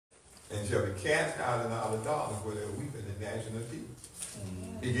and shall be cast out in outer darkness where they're weeping and gnashing of teeth.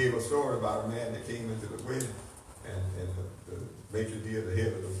 He gave a story about a man that came into the wedding, and the maitre d', the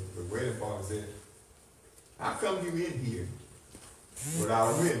head of the wedding party, said, how come you in here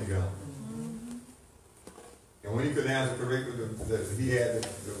without a wedding gown? And when he couldn't answer correctly, he had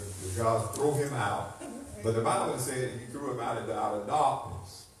the gods throw him out. But the Bible said he threw him out into outer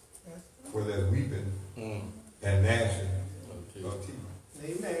darkness where there's weeping and gnashing of teeth.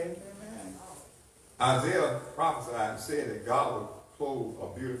 Amen. Isaiah prophesied and said that God would clothe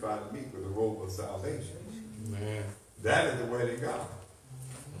or beautify the meek with the robe of salvation. Amen. That is the wedding gown.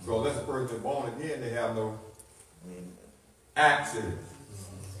 So unless a person is born again, they have no access.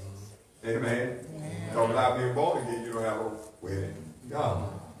 Amen. So without being born again, you don't have a wedding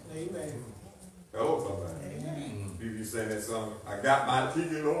gown. Amen. Hello, somebody. Amen. You sing that song, I got my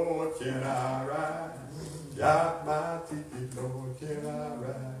ticket, Lord, can I ride? Got my ticket, Lord, can I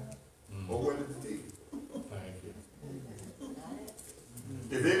ride? Oh, what is the ticket? Thank you.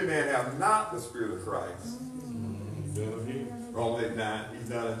 If any man have not the Spirit of Christ, Romans 8:9, he's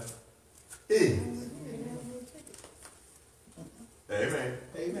done it. Amen.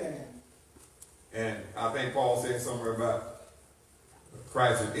 Amen. And I think Paul said somewhere about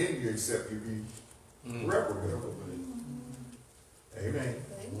Christ is in you except you be reprobate. Amen.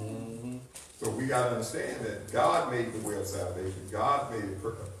 So we got to understand that God made the way of salvation. God made it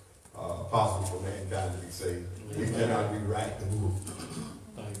possible for mankind to be saved. We cannot rewrite the book.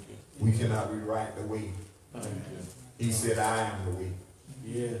 Thank you. We cannot rewrite the way. Thank you. He said, I am the way,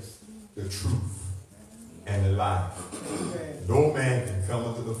 Yes. the truth, and the life. No man can come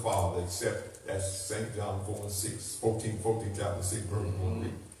unto the Father except, that's St. John 14, chapter 6, verse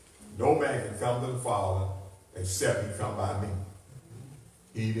 1. No man can come to the Father except he come by me.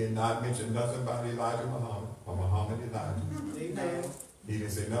 He did not mention nothing about Elijah Muhammad or Muhammad Elijah. Amen. He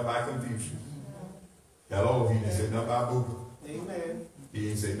didn't say nothing about Confucius. Hello, he didn't say nothing about Buddha. Amen. He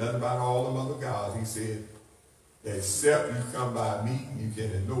didn't say nothing about all them other gods. He said, except you come by me, you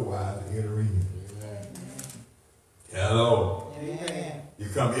can in no wise enter in. Hello. Amen. You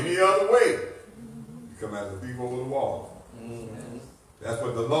come any other way, you come as a thief over the wall. That's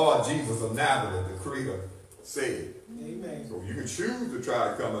what the Lord Jesus of Nazareth, the Creator, said. Amen. So you can choose to try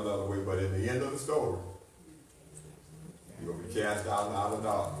to come another way, but in the end of the story, you're going to be cast out in outer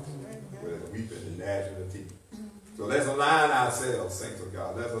darkness with weeping and gnashing of teeth. So let's align ourselves, saints of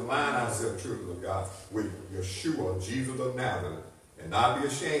God. Let's align ourselves, children of God, with Yeshua, Jesus of Nazareth, and not be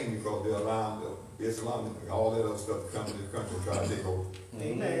ashamed because they're allowing Islam and all that other stuff to come in this country and try to take over.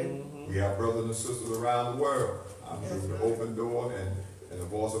 Amen. We have brothers and sisters around the world. I'm through the Open Door and the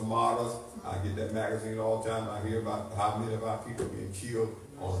Voice of Martyrs. I get that magazine all the time. I hear about how many of our people are being killed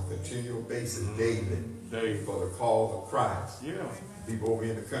on a continual basis daily for the cause of Christ. Yeah. People over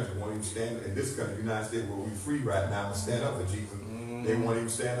in the country won't even stand, in this country, United States, where we're free right now and stand up for Jesus. They won't even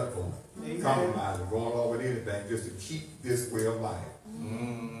stand up for him. Compromising, going along with anything just to keep this way of life.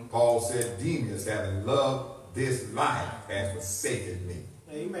 Paul said, Demas, having loved this life, has forsaken me.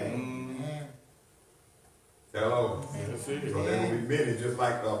 Amen. Hello. So there will be many, just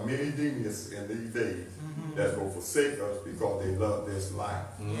like many Demas in these days, that will forsake us because they love this life.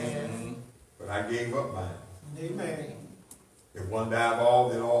 But I gave up mine. Amen. If one die of all,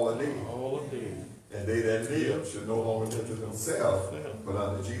 then all are dead. All of them. And they that live should no longer live to themselves, but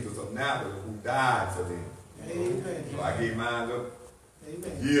unto Jesus of Nazareth, who died for them. Amen. So I gave mine up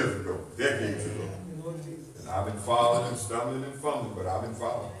years ago, decades ago. And I've been following and stumbling and fumbling, but I've been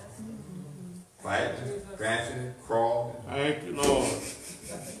following. Fighting, scratching, crawling. Thank you, Lord.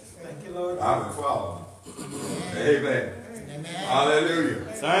 Thank you, Lord. I've been following. Amen. Hallelujah.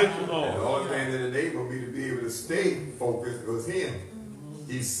 Thank you, Lord. And the only thing that enabled me to be able to stay focused was him.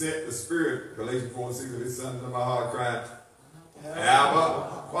 He sent the Spirit, Galatians 4:6, of his Son into my heart, crying,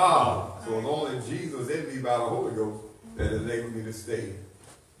 Abba, Father. So it's only Jesus in me by the Holy Ghost that enabled me to stay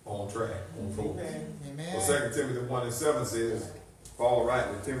on track, on focus. Well, 2 Timothy 1:7 says, Paul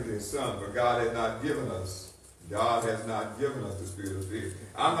writing to Timothy his son, but God has not given us the spirit of fear.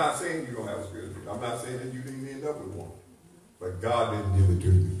 I'm not saying you don't have a spirit of fear. I'm not saying that you didn't end up with one. But God didn't give it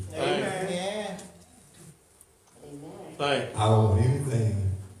to you. Amen. Thank you. I don't want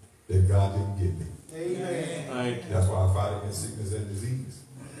anything that God didn't give me. Amen. Thank you. That's why I fight against sickness and disease.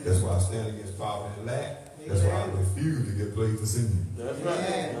 That's why I stand against poverty and lack. That's why I refuse to get plagued for sin. That's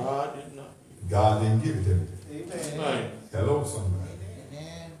right. God did not. God didn't give it to me. Amen. Hello, somebody.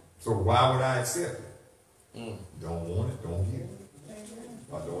 So why would I accept it? Don't want it, don't give it.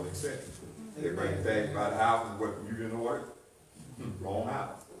 I don't accept it. They bring it back by the house and what you didn't order. Wrong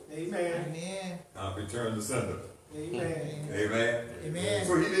house. Amen. I'll return the sender. Amen. Amen. Amen.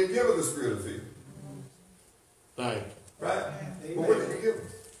 So he didn't give us the spirit of fear. Thank you. Right? Amen. But what did he give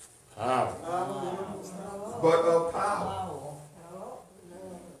us? Power. But of power.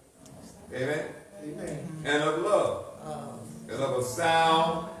 Amen. Amen. And of love. And of a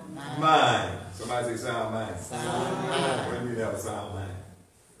sound mind. Somebody say sound mind. Sound mind. What do you mean have a sound mind?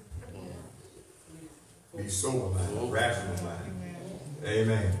 Be sober mind, rational mind.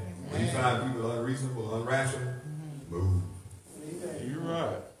 Amen. When you find people unreasonable, irrational, move. You're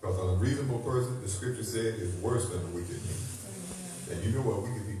right. Because an unreasonable person, the scripture said, is worse than a wicked man. And you know what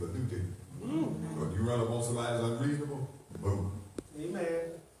wicked people do to you. When you run up on somebody that's unreasonable, move.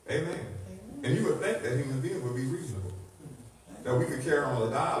 Amen. Amen. And you would think that human being would be reasonable. That we could carry on a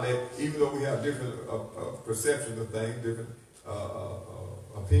dialect, even though we have different perceptions of things, different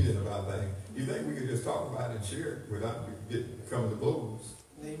opinions about things. You think we could just talk about it and share it without coming to blows?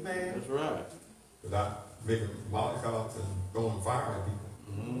 Amen. That's right. Without making mollycops and throwing fire at people,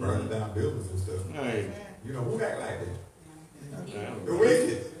 burning down buildings and stuff. Hey. You know, who act like that? Yeah. The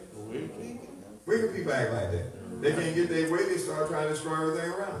wicked. Wicked. Wicked people act like that. They can't get their way, they start trying to destroy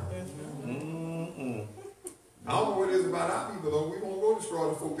everything around. I don't know what it is about our people, though. We won't go destroy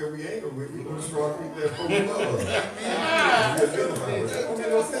the folk that we ain't with. We going to destroy the people that folk we love. That don't make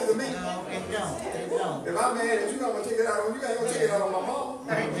no sense to me. No, it don't. If I'm mad at you, I'm going to take it out on you. I ain't going to take it out on my mom.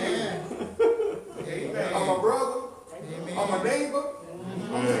 Amen. On my brother. Amen. On my neighbor. I'm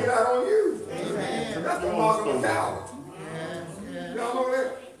going to take it out on you. Amen. That's the mark of a coward. Yeah. Y'all know that?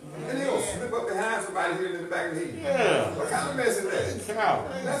 And they don't slip up behind somebody hitting in the back of the head. Yeah. What kind of mess is that? Cow.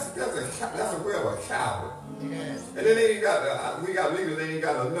 That's a way of a coward. Yes. And then they ain't got we got leaders, they ain't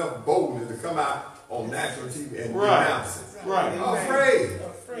got enough boldness to come out on national TV and Right. denounce it. Right. Afraid.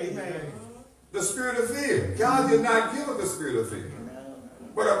 Amen. The spirit of fear. God did not give us the spirit of fear,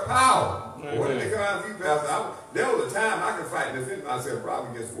 but a power. Amen. What did they come out of you, Pastor? There was a time I could fight and defend myself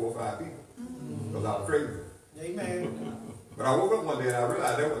probably against 4 or 5 people because I was crazy. Amen. But I woke up one day and I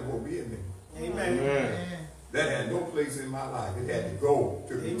realized that wasn't going to be in me. Amen. Amen. That had no place in my life. It had to go. It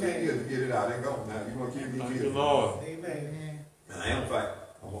took me 10 years to get it out. It gone. Now you want to keep me Thank here. you, Lord. Amen. And I am fighting.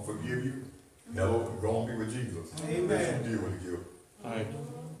 I'm going to forgive you. Hello, go on be with Jesus. Amen. Let you deal with the guilt. Thank you.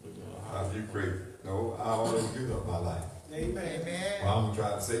 How's you crazy? No, I always do up my life. Amen. Well, I'm going to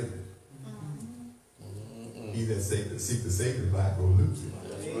try to save it. He that seek to save his life will lose it.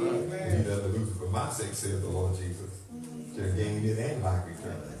 That's And right. he doesn't lose it for my sake, saith the Lord Jesus. Shall gain it and life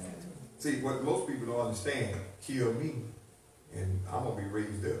eternal. See, what most people don't understand, kill me, and I'm going to be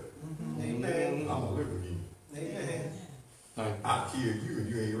raised up. Amen. I'm going to live again. Amen. Thank you. I'll kill you and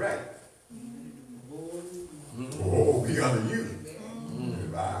you ain't right. Mm-hmm. Oh, be under you.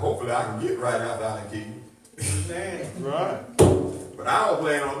 Hopefully I can get right after I kill you. Amen. Right. But I don't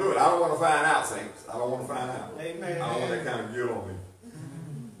plan on doing it. I don't want to find out, saints. I don't want to find out. Amen. I don't want that kind of guilt on me.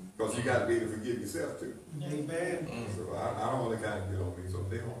 Because you got to be able to forgive yourself too. Amen. So I don't want that kind of guilt on me. So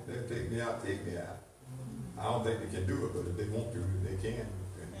if they'll take me out, take me out. I don't think they can do it, but if they want to, they can.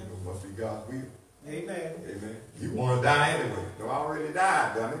 And you know, it must be God's will. Amen. Amen. You want to die anyway. So I already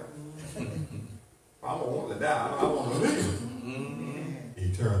died, dummy. I don't want to die. I want to live.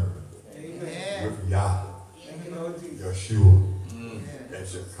 Eternally. Amen. With Yahweh. Thank you, Lord Jesus. Yeshua. That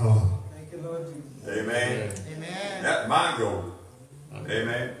shall come. Thank you, Lord Jesus. Amen. Amen. That's my goal.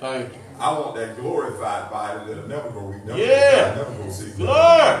 Amen. Thank you. I want that glorified body that'll never go weak. Yeah. Never go sick. Glory.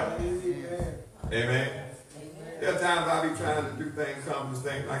 Amen. Amen. There are times I be trying to do things, accomplish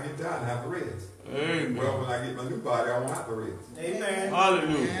things, and I get tired and have to rest. Amen. Well, when I get my new body, I won't have to rest. Amen.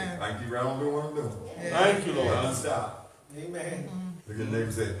 Hallelujah. I can keep right on doing what I'm doing. Thank you, I Lord. don't stop. Amen. Look at the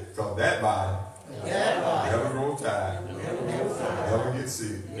neighbor say, because that body never grows tired, never gets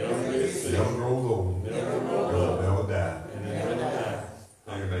sick, never grows old, never die. Amen.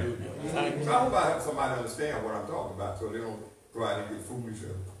 Thank you. So I hope I have somebody understand what I'm talking about so they don't go out and get foolish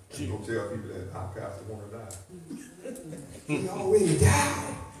and go tell people that our pastor want to die. He already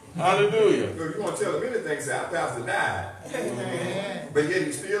died. Hallelujah. So if you want to tell them anything, say our pastor died. Amen. But yet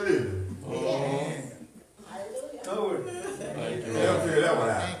he's still living. Lord. Thank you, They'll Lord. figure that one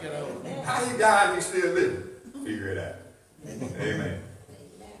out. Thank you, Lord. How he died and he's still living. Figure it out. Amen.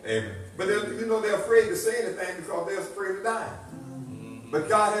 Amen. But you know they're afraid to say anything because they're afraid of dying. But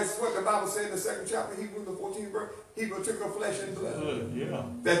God has what the Bible said in the 2nd chapter, Hebrews the 14th verse, he took of flesh and blood. Good. Yeah.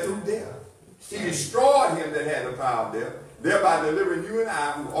 That through death, he destroyed him that had the power of death, thereby delivering you and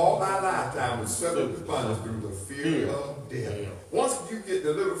I, who all our lifetime was subject to bondage through the fear of death. Yeah. Once you get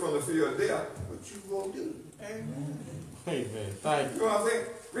delivered from the fear of death, what you gonna do? Amen. Amen. Thank You you. know what I'm saying?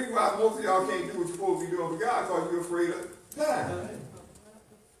 The reason why most of y'all can't do what you're supposed to be doing for God because you're afraid of dying.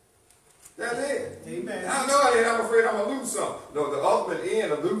 That's it. Amen. I know I ain't. I'm afraid I'm going to lose something. No, the ultimate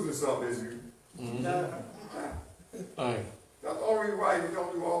end of losing something is you. Thank That's the only reason why you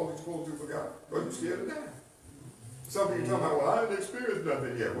don't do all you're supposed to do for God. Because you're scared to die. Some people talking about, well, I didn't experience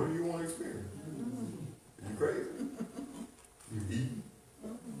nothing yet. What do you want to experience? You crazy? You eat.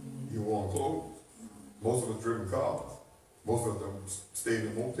 You want clothes. Most of us driven cars. Most of them stayed in a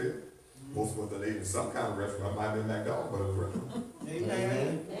motel. Most of us that ate in some kind of restaurant. Might be McDonald's, but it was a restaurant.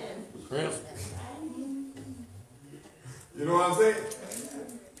 Amen. You know what I'm saying?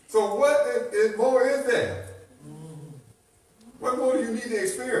 So what more is there? What more do you need to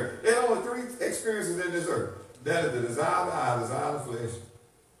experience? There are only three experiences in this earth. That is the desire of the eye, desire of the flesh,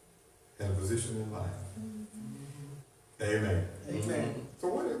 and a position in life. Amen. Amen. So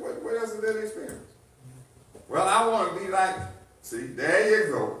what else is there to experience? Well, I want to be like, see, there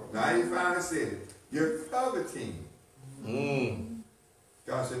you go. Now you finally said it. You're coveting.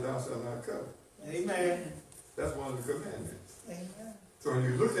 God said, thou shalt not covet. Amen. That's one of the commandments. Amen. So when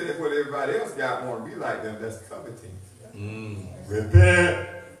you're looking at what everybody else got, want to be like them, that's coveting. Repent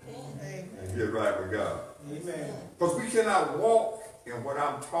and get right with God. Amen. Because we cannot walk in what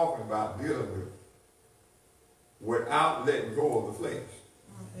I'm talking about dealing with without letting go of the flesh.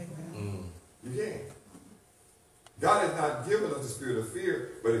 You can't. God has not given us the spirit of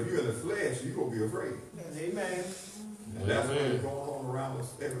fear, but if you're in the flesh, you're going to be afraid. Amen. And that's what's going on around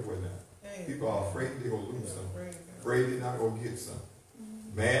us everywhere now. People are afraid they're going to lose something. Afraid they're not going to get something.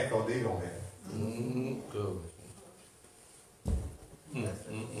 Mad because they don't have it.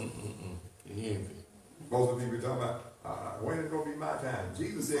 Most of the people talking about, when is it going to be my time?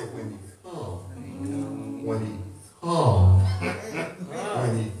 Jesus said, when he comes. When he comes.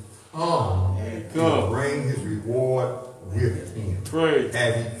 When he comes. He'll bring his reward with him. Praise.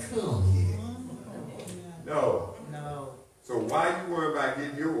 Have he come yet? No. No. So why you worry about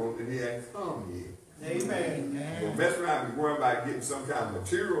getting yours and he ain't come yet? Amen. So mess around and be worrying about getting some kind of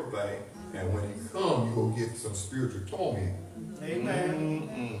material thing, and when he comes, you're going to get some spiritual torment.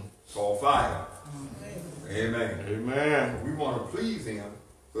 Amen. Called fire. Amen. Amen. We want to please him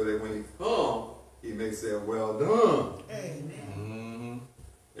so that when he comes, he may say, well done. Amen.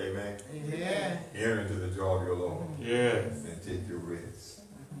 Amen. Amen. Enter into the joy of your Lord. Yes. And take your rest.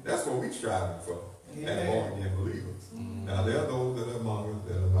 That's what we're striving for. Amen. As born again believers. Now there are those that are among us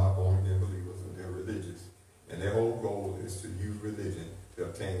that are not born again believers and they're religious. And their whole goal is to use religion to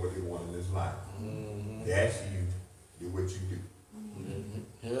obtain what they want in this life. That's you. Do what you do.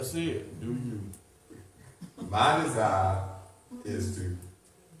 That's it. Do you? My desire is to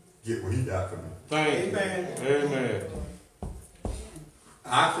get what he got for me. Thank you. Amen. Amen.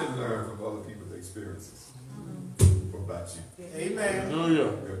 I can learn from other people's experiences. What about you? Amen.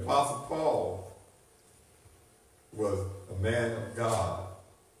 Hallelujah. The Apostle Paul was a man of God.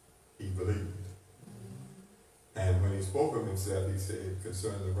 He believed. And when he spoke of himself, he said,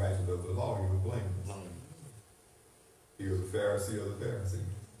 concerning the righteousness of the law, he was blameless. He was a Pharisee of the Pharisees.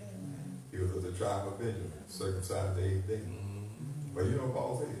 He was of the tribe of Benjamin, circumcised the 8th day. But you know what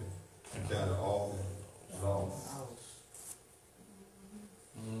Paul said? He counted all that loss.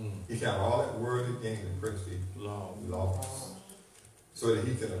 He counted all that worldly gain and prestige loss. So that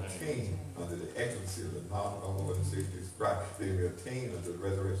he can obtain under the excellency of the knowledge of our Lord and Savior Jesus Christ, that he may obtain unto the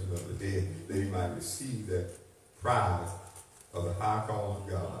resurrection of the dead, that he might receive that prize of the high call of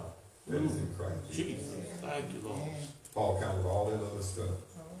God that is in Christ Jesus. Thank you, Lord. Paul counted all that other stuff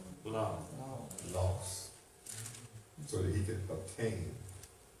loss, so that he could obtain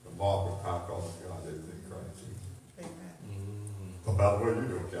the mark of high call of God that is in Christ Jesus. But by the way, you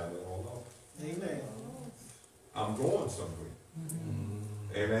don't count it all off. Amen. I'm going somewhere.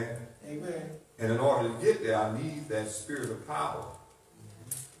 Amen. Amen. And in order to get there, I need that spirit of power.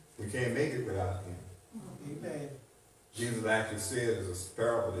 We can't make it without him. Amen. Jesus actually said, as a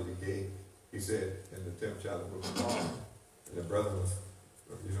parable that he gave, he said in the 10th chapter of the book of Mark, and the brother was,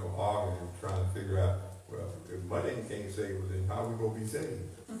 arguing and trying to figure out, well, if money can't save us, then how are we going to be saved?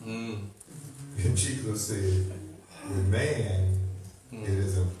 And Jesus said, with man, it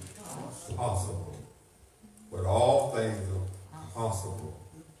is impossible. But all things are possible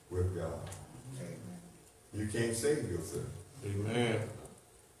with God. You can't save yourself. Amen.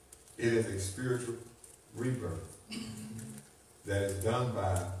 It is a spiritual rebirth that is done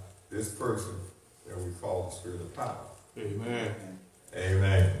by this person that we call the spirit of power. Amen.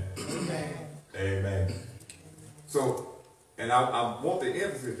 Amen. Amen. Amen. So, and I want the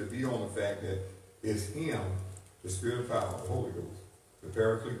emphasis to be on the fact that it's him, the spirit of power, the Holy Ghost, the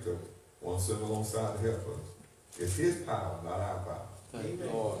Paracletos, one sent alongside to help us. It's his power, not our power. Thank you,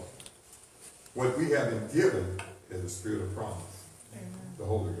 Lord. What we have been given is the spirit of promise, the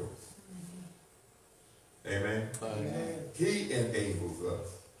Holy Ghost. Amen. Amen. He enables us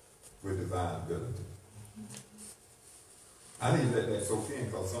with divine ability. I need to let that soak in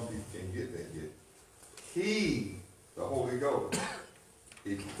because some people can't get that yet. He, the Holy Ghost,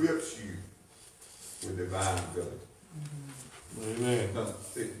 equips you with divine ability. Amen. Now,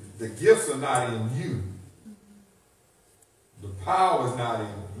 the gifts are not in you. The power is not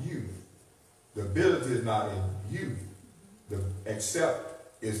in you. The ability is not in you.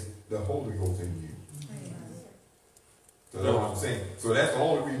 Except is the Holy Ghost in you. So that's what I'm saying. So that's the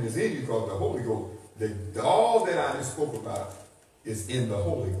only reason it's in you, because the Holy Ghost, all that I just spoke about is in the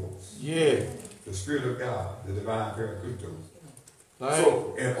Holy Ghost. Yeah. The Spirit of God, the divine Paracletos.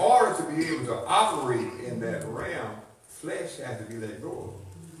 So in order to be able to operate in that realm, flesh has to be let go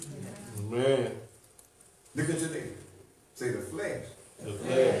of. Amen. Look at your neighbor. Say the flesh. The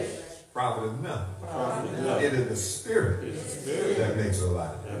flesh. Profit is nothing. Profit is nothing. It is the Spirit, that makes it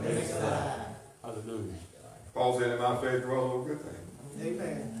alive. That makes it alive. Hallelujah. Paul said, in my flesh dwells no good thing.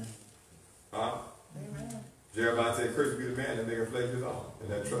 Amen. Huh? Amen. Jeremiah said, cursed be the man that maketh flesh his own, and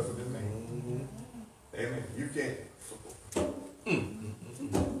that trusteth in man. Amen. You can't.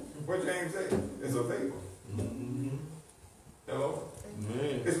 What James said? It's a vapor. Hello?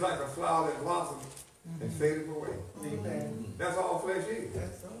 Amen. It's like a flower that blossoms and fadeth away. Amen. That's all flesh is.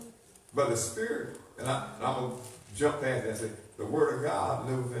 That's all. But the Spirit, and I'm going to jump past that and say, the Word of God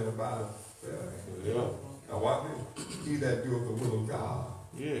lives and abideth forever. Yeah. Now watch this. He that doeth the will of God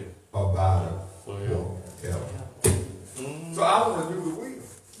Yeah. abideth Forever. forever. So I want to do the will.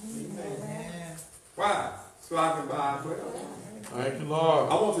 Amen. Why? So I can abide forever. Thank you,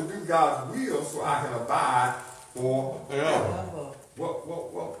 Lord. I want to do God's will so I can abide forever. Yeah.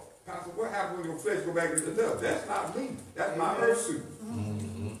 Well, Pastor, what happens when your flesh go back to the devil? That's not me. That's my earth suit.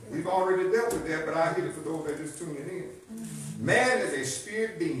 We've already dealt with that, but I hit it for those that are just tuning in. Man is a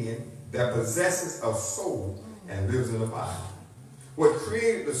spirit being that possesses a soul and lives in a body. What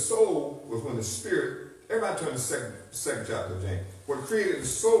created the soul was when the spirit, everybody turn to the second chapter of James. What created the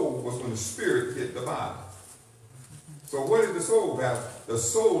soul was when the spirit hit the body. So what is the soul, Pastor? The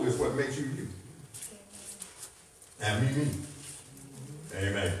soul is what makes you you. And me.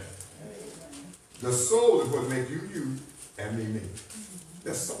 Amen. The soul is what makes you you and me.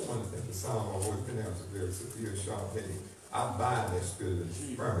 There's someone at the sound of my voice pronounced it very severe, sharp heading. I bind that spirit of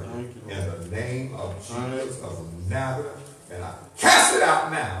infirmity in the name of Jesus of Nazareth, and I cast it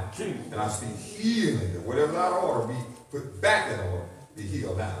out now. And I speak healing, that whatever's out of order be put back in order, be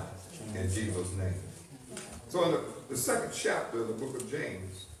healed now in Jesus' name. So in the second chapter of the book of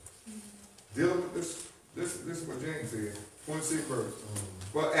James, dealing with this is what James said, 26th verse.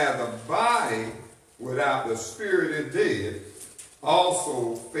 But as the body without the spirit is dead,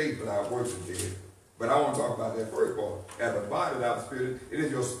 also faith without works is dead. But I want to talk about that first part. As the body without the spirit, it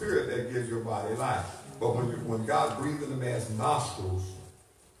is your spirit that gives your body life. But when God breathed into man's nostrils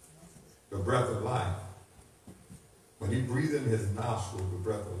the breath of life, when he breathed in his nostrils the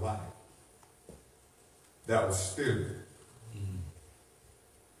breath of life, that was spirit.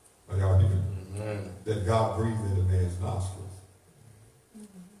 Are y'all hearing? That God breathed into man's nostrils.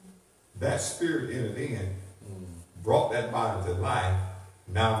 That spirit entered in, brought that body to life.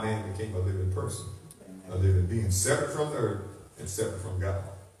 Now man became a living person, a living being, separate from the earth and separate from God.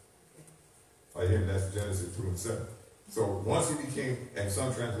 Right here, that's Genesis 2 and 7. So once he became, and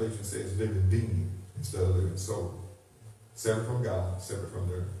some translation says living being instead of living soul, separate from God, separate from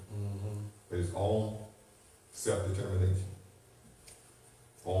the earth, with his own self-determination,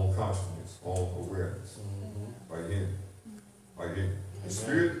 own consciousness, own awareness. Right here, right here. The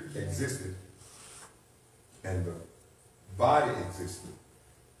spirit existed and the body existed,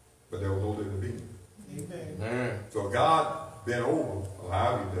 but there was no living being. Amen. So God bent over, or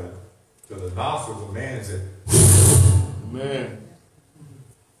however he done, to the nostrils of man and said, Amen.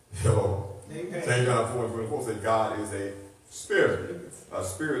 hello. Amen. St. John 4:24 said God is a spirit. A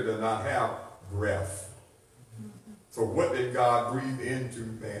spirit does not have breath. So what did God breathe into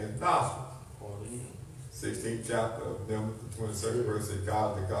man's nostrils? 16th chapter of Numbers, the 22nd verse said,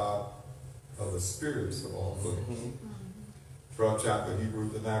 God, the God of the spirits of all flesh. 12th chapter of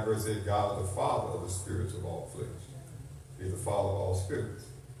Hebrews, the 9th verse said, God, the Father of the spirits of all flesh. He's the Father of all spirits.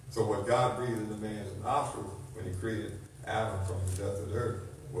 So what God breathed into man's nostrils when he created Adam from the dust of the earth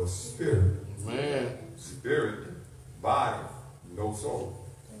was spirit. Amen. Spirit, body, no soul.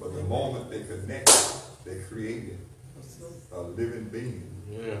 But the moment they connected, they created a living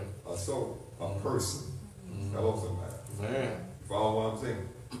being, a soul, a person. Hello, somebody. Amen. Follow what I'm saying?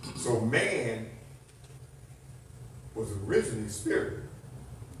 So man was originally spirit,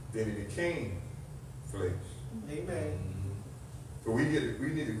 then he became flesh. Amen. So we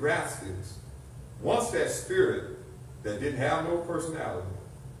need to grasp this. Once that spirit that didn't have no personality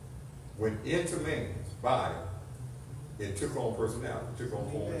went into man's body, it took on personality, it took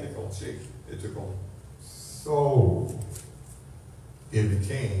on form, it took on shape, it took on soul. It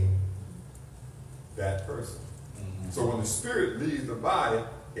became that person. Mm-hmm. So when the spirit leaves the body,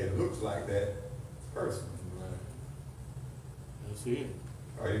 it looks like that person. Right. That's it.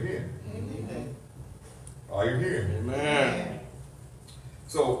 Are you hearing? Amen. Are you hearing? Amen.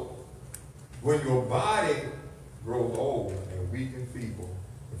 So when your body grows old and weak and feeble,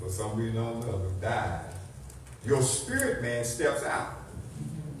 and for some reason or another dies, your spirit man steps out.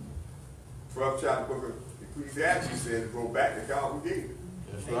 12th chapter book of Ecclesiastes says, go back to God who gave it.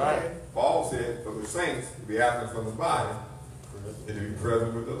 That's right. Paul said, for the saints to be absent from the body and to be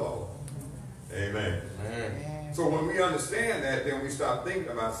present with the Lord. Amen. Amen. So when we understand that, then we start thinking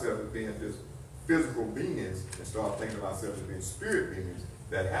of ourselves as being just physical beings and start thinking of ourselves as being spirit beings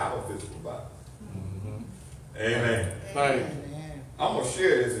that have a physical body. Mm-hmm. Amen. Thank you. I'm going to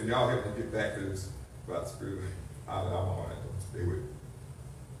share this and y'all help me get back to this about spirit. I'm all right. Stay with me.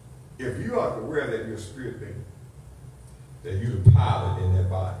 If you are aware that you're a spirit being, that you're the pilot in that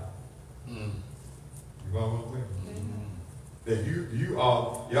body, you know what I'm saying? That you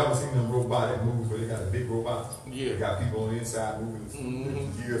are, you ever seen them robotic moves where they got a big robot? Yeah. They got people on the inside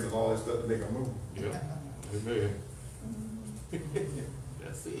moving gears and all that stuff to make them move. Yeah. Amen.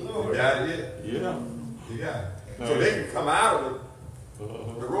 That's it. You got it? Yeah. You got it. So they can come out of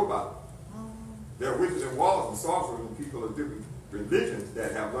the robot. There are witches and warlocks and sorcerers and people of different religions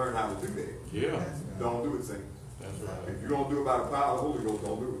that have learned how to do that. Yeah. Don't do it, saints. That's right. If you don't do it by the power of the Holy Ghost,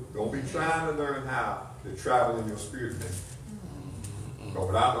 don't do it. Don't be trying to learn how to travel in your spirit, man. But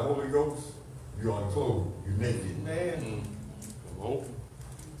without the Holy Ghost, you're unclothed. You're naked. Come open.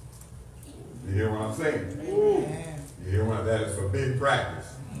 You hear what I'm saying? You hear what that is forbidden practice.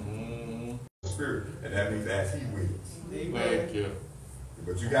 Spirit, and that means as he wills. Thank you.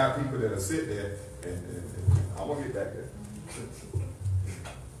 But you got people that are sitting there, and I'm gonna get back there.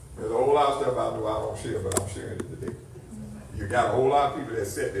 There's a whole lot of stuff I do I don't share, but I'm sharing it today. You got a whole lot of people that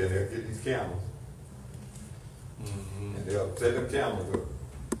sit there and they'll get these cameras, and they'll set them cameras up,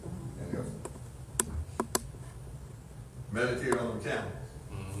 and they'll meditate on them cameras.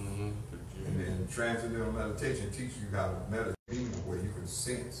 And then transcendental meditation teaches you how to meditate where you can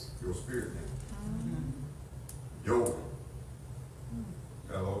sense your spirit man. Yoga.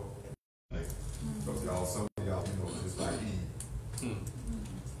 Hello? Because y'all, some of y'all, you know, just like Eve.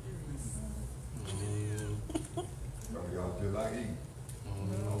 Some of y'all just like Eve.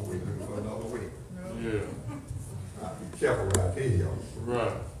 We looking for another way. Yeah. Be careful what I tell y'all.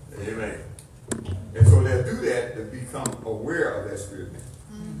 Right. Amen. And so they'll do that to become aware of that spirit man.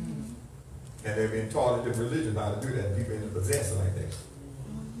 And they've been taught in different religions how to do that. People in the possession like that.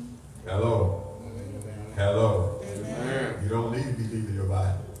 Hello. Hello. Amen. You don't need to be leaving your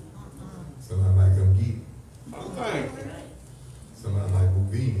body. Somebody might come get you. Oh, thank you. Somebody might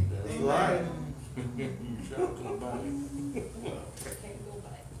move in. That's right. You shout to the body.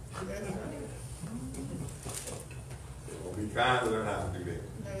 Be kind to learn how to do that.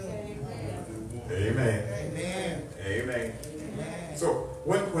 Amen. Amen. Amen. So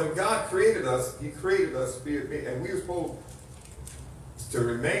when God created us, he created us spirit being, and we were supposed to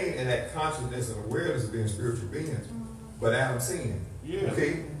remain in that consciousness and awareness of being spiritual beings. But Adam sinned. Yeah.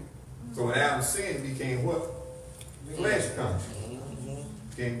 Okay? So when Adam sinned, he became what? Flesh conscious.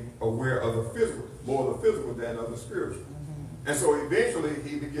 Became aware of the physical, more of the physical than of the spiritual. And so eventually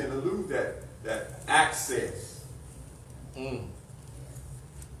he began to lose that access. I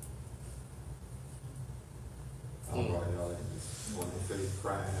don't know why y'all just want to face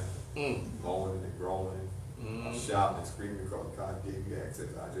crying, moaning and groaning, shouting and screaming because God gave you access.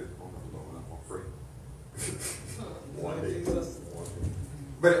 I just want to know when I'm afraid. One day.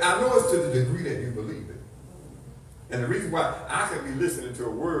 But I know it's to the degree that you believe it. And the reason why I can be listening to a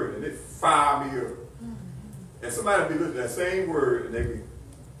word and it fire me up. And somebody will be listening to that same word and they be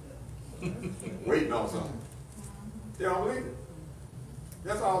waiting on something. They don't believe it.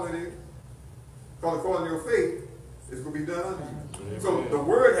 That's all it is. Because according to your faith, it's going to be done unto you. So the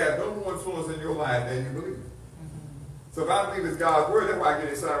word has no more influence in your life than you believe. So if I believe it's God's word, that's why I get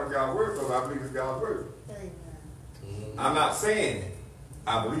excited with God's word, because I believe it's God's word. I'm not saying it.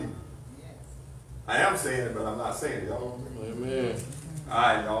 I believe it. I am saying it, but I'm not saying it. Y'all don't think? Amen. All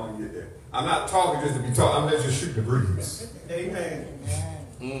right, y'all can get there. I'm not talking just to be talking. I'm just shooting the breeze. Amen.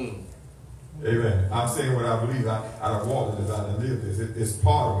 Amen. I'm saying what I believe. I don't walk this. I don't live this. It's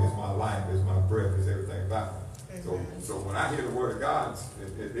part of me. It's my life. It's my breath. It's everything about me. So when I hear the word of God,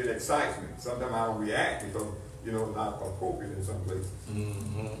 it excites me. Sometimes I don't react because you know, not appropriate in some places.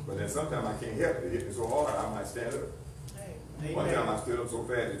 But then sometimes I can't help it. It hit me so hard, I might stand up. Amen. One time I stood up so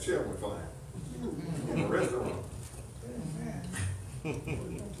fast the chair went flying in the restaurant.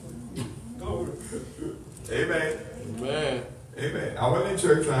 Amen. Amen. Amen. I wasn't in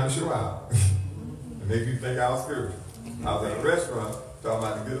church trying to show out and make you think I was spiritual. I was at a restaurant talking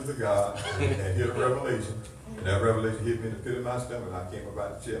about the goodness of God and hit a revelation. And that revelation hit me in the pit of my stomach. And I came up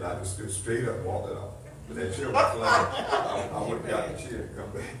out the chair and I just stood straight up and walked it off. But that chair was flying. I would have got the chair and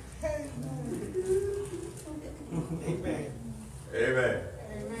come back. Amen. Amen.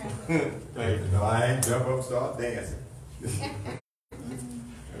 Thank you. No, I ain't jump up and start dancing.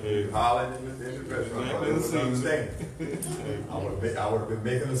 Hollering in the restaurant. I wouldn't understand. I would have been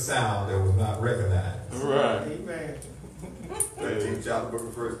making a sound that was not recognized. Right. Amen. 13th chapter, book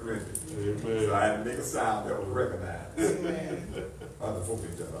of 1 Corinthians. Amen. So I had to make a sound that was recognized. Amen. The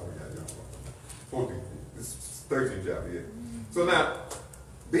 14th chapter, I got you. 14th, this is 13th chapter here. So now,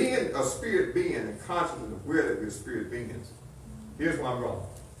 being a spirit being and conscious and aware that we're spirit beings, here's where I'm going.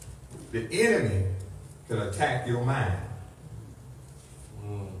 The enemy can attack your mind.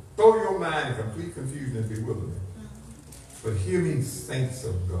 Throw your mind in complete confusion and bewilderment. But hear me, saints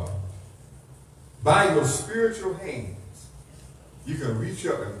of God. By your spiritual hands, you can reach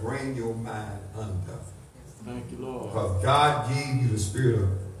up and bring your mind under. Thank you, Lord. Because God gave you the spirit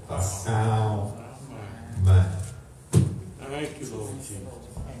of a sound mind. Thank you, Lord Jesus.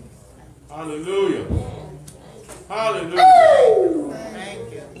 Hallelujah. Hallelujah.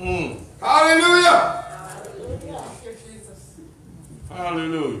 Thank you. Hallelujah.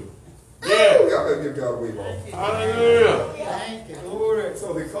 Hallelujah. Yeah. Y'all better give God a wave off. Hallelujah. Thank you. Glory.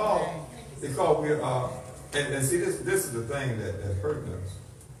 So because we are, and see, this is the thing that hurt us,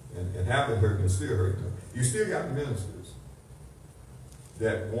 and have been hurting us, still hurting us. You still got ministers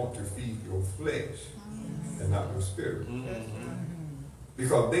that want to feed your flesh and not your spirit.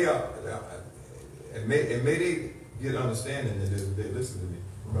 Because they are, and may they get understanding that they listen to me,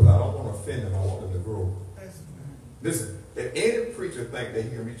 because I don't want to offend them, I want them to grow. Listen, if any preacher think that he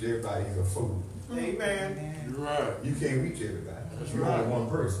can reach everybody, he's a fool. Amen. You're right. You can't reach everybody. That's You're right. only one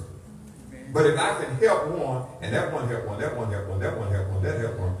person. But if I can help one, and that one help one, that one help one, that one help one, that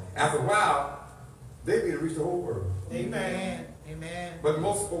help one, after a while, they need to reach the whole world. Amen. Amen. But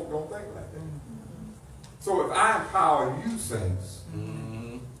most folks don't think like that. So if I empower you, saints,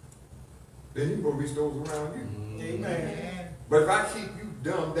 then you can go reach those around you. Amen. But if I keep you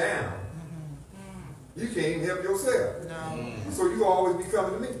dumbed down, you can't even help yourself. No. So you always be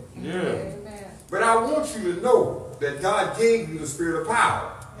coming to me. Yeah. But I want you to know that God gave you the spirit of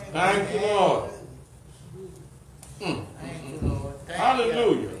power. Thank you, Lord. Thank you, Lord. Thank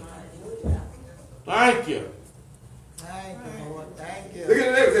Hallelujah. Thank you. Thank you, Lord. Thank you. Look at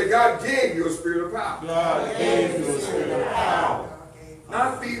the name and say, God gave you a spirit of power. God gave you a spirit of power.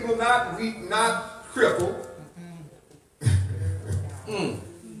 Not feeble, not weak, not crippled,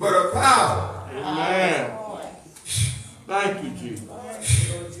 but a power. Amen. Thank you, Jesus.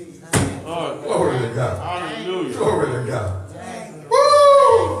 Lord, Glory to God. hallelujah. Glory to God. Woo!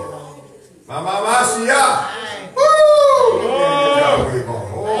 Mama Shia. Woo!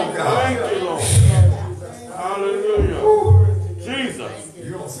 Oh, God. Thank you, Lord. Hallelujah. Jesus. You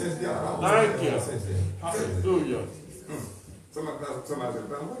don't sense God. Thank you. Sense that. Hallelujah. Somebody said,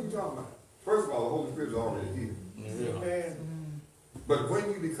 what are you talking about? First of all, the Holy Spirit is already here. Yeah. But when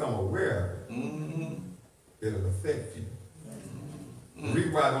you become aware of it, it'll affect you. The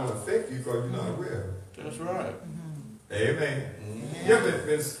reason why it don't affect you because you're not aware of it. That's right. Amen. You ever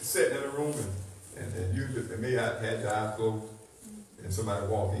been sitting in a room and you may have had your eyes closed and somebody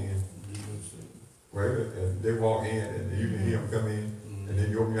walk in, right? And they walk in and you can hear them come in and then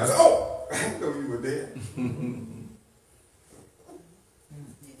you open your eyes, oh, I didn't know you were there.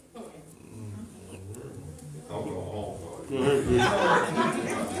 I'm going home.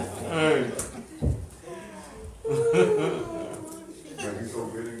 Hey. Man, you're so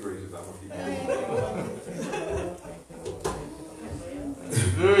good and gracious, I'm going to keep going.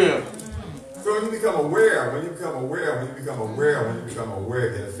 Hallelujah. So when you become aware,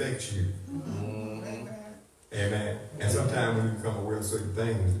 it affects you. Amen. And sometimes when you become aware of certain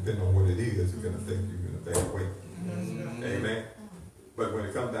things, depending on what it is, it can affect you in a bad way. Amen. But when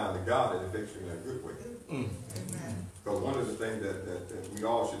it comes down to God, it affects you in a good way. Because one of the things that we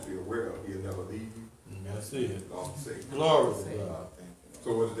all should be aware of, He'll never leave you. That's it. Nor forsake you. Glory to God. So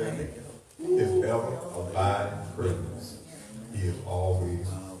what does that mean? His ever abiding presence. He is always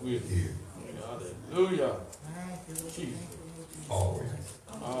here. Hallelujah. Jesus. Always.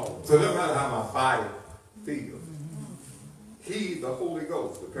 Oh. So it doesn't matter how my body feels. He, the Holy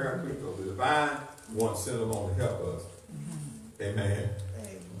Ghost, the Paracletos, the divine once sent along to help us. Amen.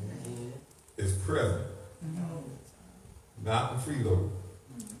 Is present. Not to freeload.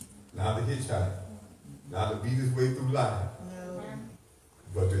 Not to hitchhike. Not to beat his way through life.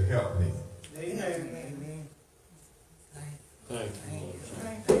 But to help me. Amen. Thank you.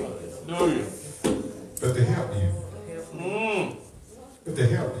 Hallelujah. But to help you. But to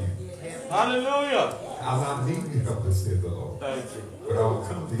help you. Hallelujah. I'll not leave you helpless, said the Lord. Thank you. But I will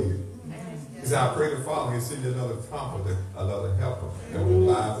come to you. He said, I pray the Father will send you another comforter, another helper that will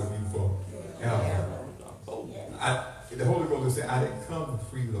abide with you forever. The Holy Ghost will say, I didn't come to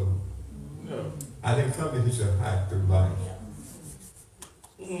freeload. No. I didn't come to hitchhike through life.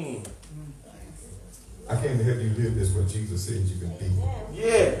 I came to help you live this what Jesus said you can be.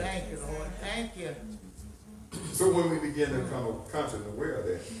 Yeah. Thank you, Lord. Thank you. So when we begin to become conscious and aware of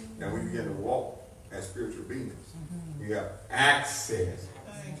that, and we begin to walk as spiritual beings, we have access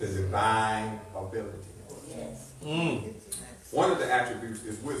to divine ability. One of the attributes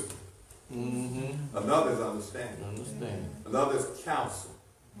is wisdom. Another is understanding. Another is counsel.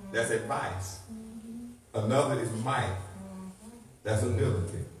 That's advice. Another is might. That's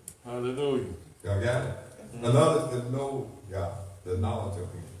ability. Hallelujah. Y'all got it? Another is to know God, the knowledge of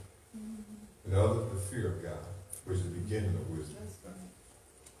Him. Another is the fear of God, which is the beginning of wisdom.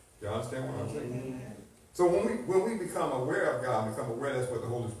 Y'all understand what I'm saying? So when we become aware of God, become aware that's what the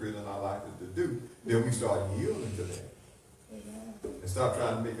Holy Spirit in our life is to do, then we start yielding to that. And stop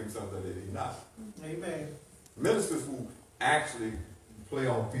trying to make Him something that He's not. Amen. Ministers who actually play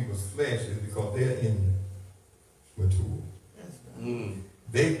on people's flesh is because they're immature.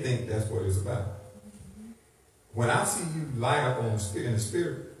 They think that's what it's about. When I see you line up on in the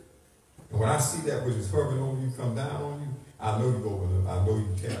spirit, and when I see that which is hovering over you come down on you, I know you go with it. I know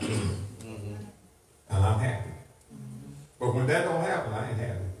you tap in. And I'm happy. But when that don't happen, I ain't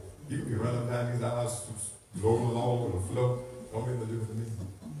happy. You can be running down these aisles, rolling along with the flow. Don't get to do with me.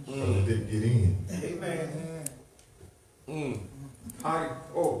 Because it didn't get in. Amen.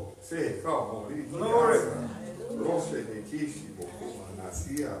 Oh, say it, come on. Glory.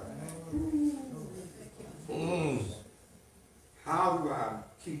 How do I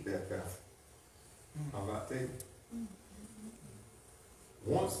keep that balance? How about that?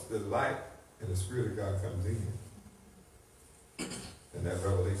 Once the light and the Spirit of God comes in, and that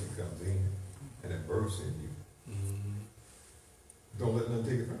revelation comes in, and it bursts in you, don't let nothing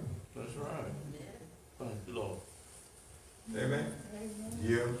take it from you. That's right. Thank you, Lord. Amen?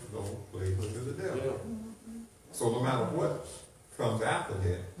 Give no place to the devil. Yeah. So no matter what comes after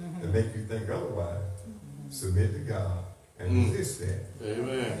that to make you think otherwise, submit to God and resist that.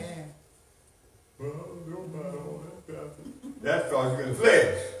 Amen. Well, don't matter all that, Pastor. That's because you're in the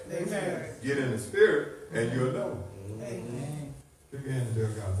flesh. Amen. Get in the spirit and you'll know. Amen. Big hand to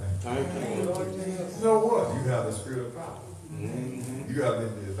tell God thank you. Thank you, Lord. You know what? You have the spirit of power. You have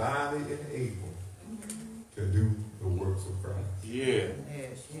been divinely enabled to do the works of Christ. Yeah.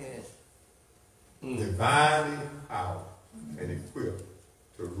 Yes. Divinely empowered and equipped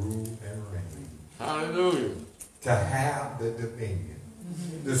to rule and reign. Hallelujah. To have the dominion.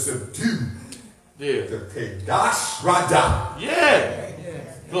 To subdue. Yeah. To kedash rada. Yeah.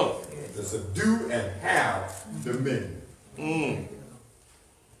 Look. To subdue and have dominion. Thank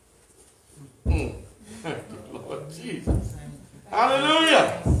you, Lord Jesus.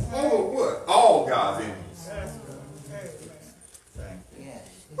 Hallelujah. Over what? All God's enemies. Yes.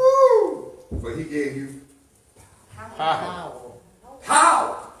 Woo! But He gave you Power.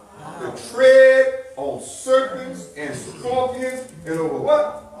 power to tread on serpents and scorpions and over what?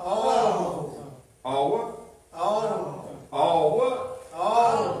 All what?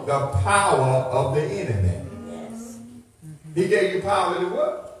 All. The power of the enemy. Yes. He gave you power to do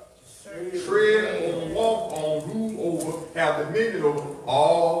what? Tread on, walk on, rule over, have dominion over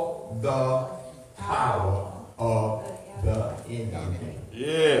all the power of the enemy.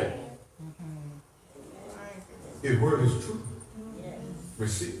 Yeah. His word is true.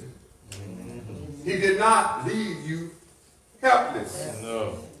 Receive it. He did not leave you helpless.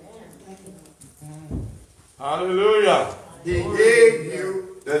 No. Hallelujah. He gave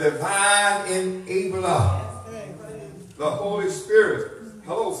you the divine enabler, the Holy Spirit.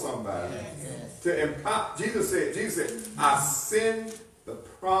 Hello, somebody. To empower. Jesus said, I send the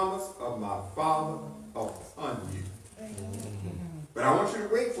promise of my Father upon you. But I want you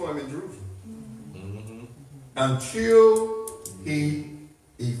to wait for Him in Jerusalem until He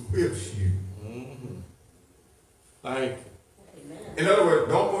equips you. Thank you. In other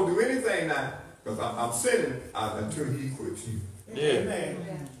words, don't go do anything now, because I'm sending until He equips you. Yeah.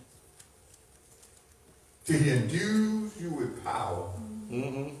 Till He endues you with power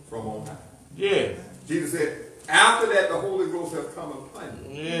from on high. Yeah. Jesus said, after that the Holy Ghost has come upon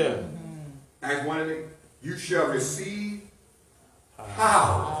you. Yeah. Acts 1 and 8, you shall receive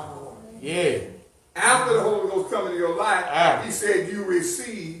power. Yeah. After the Holy Ghost come into your life, Ah. he said you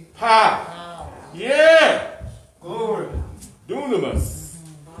receive Power. Yeah. Glory. Dunamis.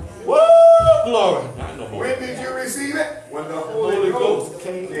 Woo! Glory. I know. When did you receive it? When the Holy Ghost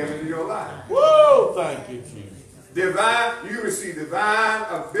came into your life. Woo! Thank you, Jesus. Divine, you receive divine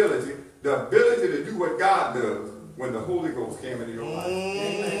ability, the ability to do what God does when the Holy Ghost came into your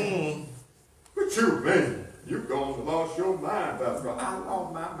life. But you, man, you've gone and lost your mind, Pastor. I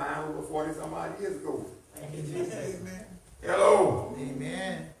lost my mind over 40-some odd years ago. Amen. Hello.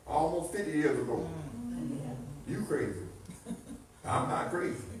 Amen. Almost 50 years ago. You crazy. I'm not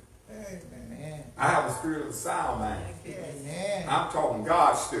crazy. Amen. I have a spirit of a sound mind. Amen. I'm talking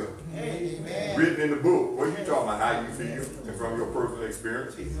God stuff. Amen. Written in the book. What are you talking about? How you feel and from your personal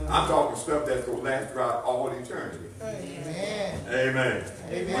experience. I'm talking stuff that's going to last throughout all eternity. Amen. Amen.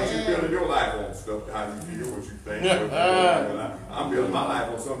 Amen. What you building your life on stuff, how you feel, what you think. What you feel. I'm building my life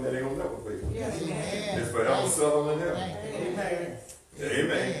on something that ain't going to never fail. Amen. It's forever settled in heaven. Amen.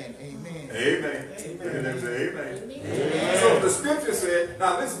 Amen. Amen. Amen. Amen. So the scripture said,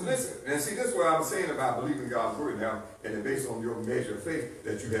 now listen, and see, this is what I'm saying about believing God's word now, and it's based on your measure of faith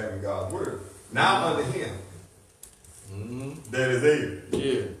that you have in God's word. Now unto him that is able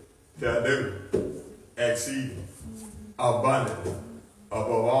to do exceeding abundantly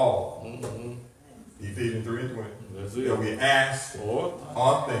above all. Ephesians 3 and 20. That we ask or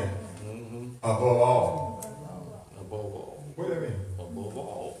think above all. Above all. What do that mean? Above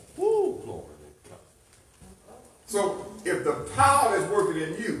all. Woo! Glory to God. So if the power that's working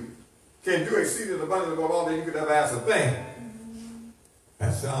in you can do exceeding abundantly above all that you could ever ask a thing,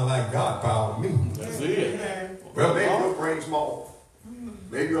 that sounds like God power to me. That's it. Well, maybe your brain's small.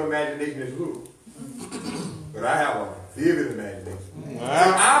 Maybe your imagination is little. But I have a vivid imagination. So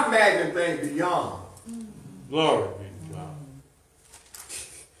I imagine things beyond. Glory be to God.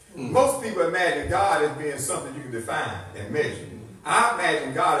 Most people imagine God as being something you can define and measure. I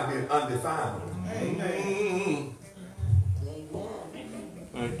imagine God as being undefinable. Amen.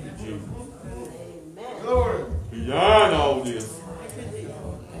 Thank you, Jesus. Amen. Glory. Beyond all this.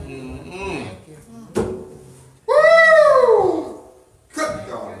 Woo! Cut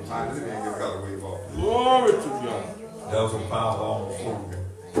God in mind. This man got a wave off. Glory to God. That was some powerful almost spoken.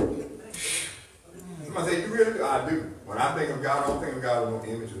 Somebody say, you really do? I do. When I think of God, I don't think of God with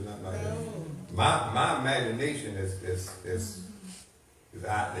no image or nothing like that. My imagination is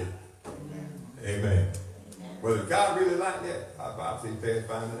out there. Amen. Well, if God really like that, I'll say past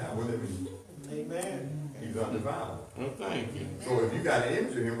finding out. What does that mean? Amen. He's undefinable. Well, thank you. So if you got an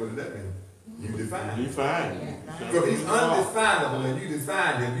image of him, what does that mean? You define him. Define. So if he's undefinable and you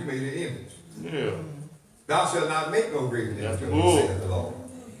define him, you made an image. Yeah. Thou shalt not make no greater image, That's saith the Lord.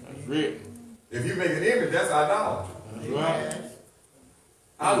 That's written. If you make an image, that's idolatry. That's right.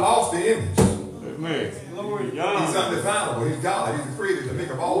 I lost the image. Amen. He's undefinable. He's God. He's the creator to make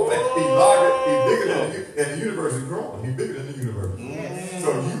of all things. He's larger. He's bigger than you, and the universe is growing. He's bigger than the universe. So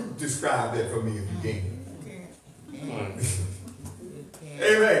you describe that for me if you can.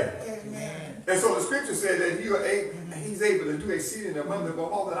 Amen. And so the scripture said that he's able to do exceeding abundantly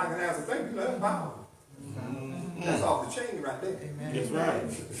above all that I can ask or think. You know, that's power. That's off the chain right there. That's right.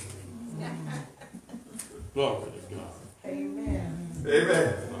 Glory to God. Amen.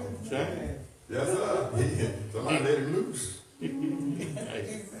 Amen. Chain. Yes, sir. Somebody let him loose. Hey,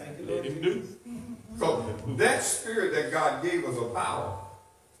 let him do. So that spirit that God gave us of power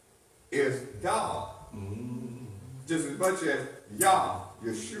is God. Just as much as Yah,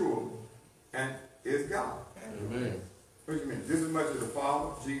 Yeshua, and is God. Amen. What do you mean? Just as much as the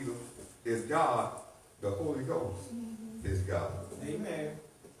Father, Jesus, is God, the Holy Ghost is God. Amen.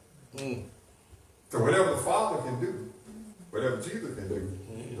 So whatever the Father can do, whatever Jesus can do,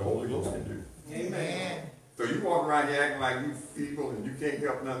 the Holy Ghost can do. Amen. So you walk around here acting like you feeble and you can't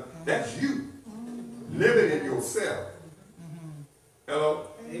help nothing. That's you. Limiting yourself. Hello?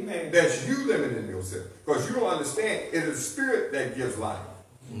 Amen. That's you limiting yourself. Because you don't understand, it's the spirit that gives life.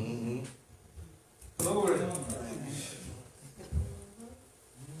 Glory.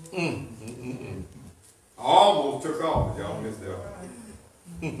 I almost took off, but y'all missed that.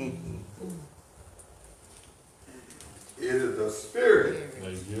 It is the spirit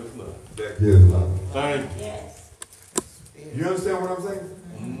That gives life. that gives life. Thank you. Yes. You understand what I'm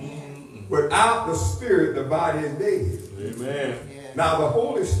saying? Without the spirit, the body is dead. Amen. Now the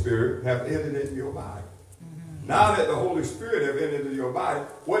Holy Spirit have entered into your body. Now that the Holy Spirit have entered into your body,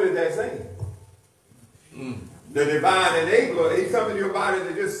 what is that saying? The divine enabler, he come in your body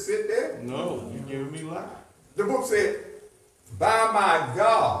to just sit there. No, you giving me life. The book said, by my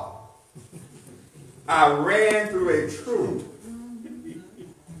God, I ran through a troop.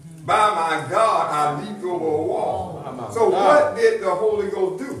 By my God, I leaped over a wall. So what did the Holy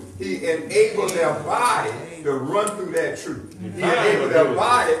Ghost do? He enabled their body to run through that troop. He enabled their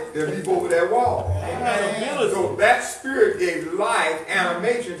body to leap over that wall. So that spirit gave life,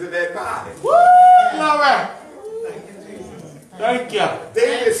 animation to that body. Woo! Glory! Thank you.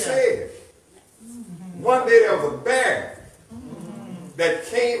 David said, one day there was a bear that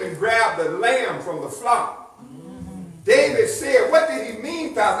came and grabbed the lamb from the flock. David said, what did he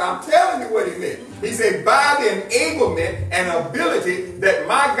mean, Pastor? I'm telling you what he meant. He said, by the enablement and ability that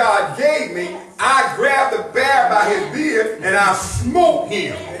my God gave me, I grabbed the bear by his beard and I smote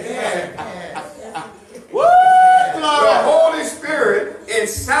him. Woo! The Holy Spirit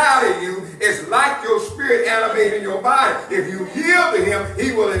inside of you is like your spirit animating your body. If you yield to him,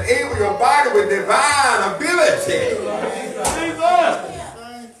 he will enable your body with divine ability.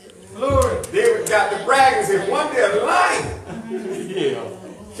 Lord, David got the brag and said, one day a lion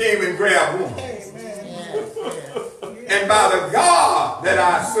came and grabbed one. And by the God that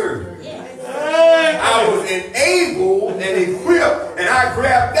I serve, I was enabled and equipped, and I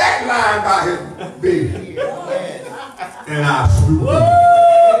grabbed that lion by his beard. And I slew him.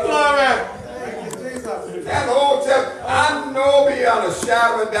 That's the Old Testament. I know beyond a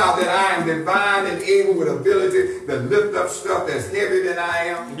shadow of doubt that I am divine and able with ability to lift up stuff that's heavier than I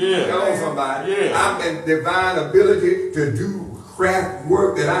am. Hello, somebody. I'm in divine ability to do craft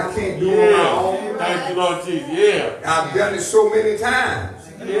work that I can't do on my own. Thank you, Lord Jesus. I've done it so many times.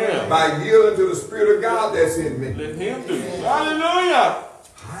 By yielding to the Spirit of God that's in me. Let him do it. Hallelujah.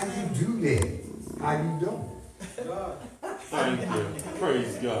 How you do that? How you don't? Thank you.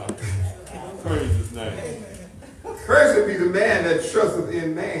 Praise God. Praise his name. Cursed be the man that trusteth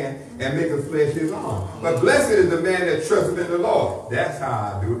in man and maketh flesh his own. But blessed is the man that trusteth in the Lord. That's how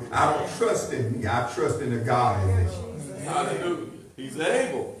I do it. I don't trust in me. I trust in the God in me. Hallelujah. He's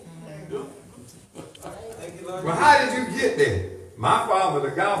able. Well, how did you get there? My father,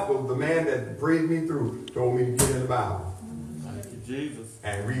 the gospel, the man that prayed me through, told me to get in the Bible. Thank you, Jesus.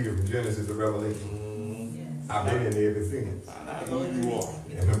 And read it from Genesis to Revelation. I've been in there ever since. I know you are.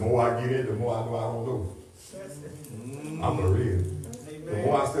 And the more I get in, the more I know I don't know. I'm a real. The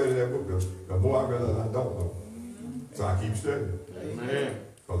more I study that book, the more I realize I don't know. So I keep studying. Amen.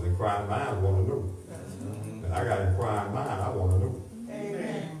 Because inquiring minds want to know. And I got inquiring mind, I want to know.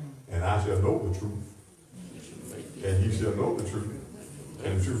 And I shall know the truth. And you shall know the truth.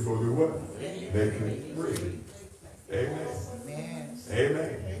 And the truth will do what? Make you free. Amen. Amen.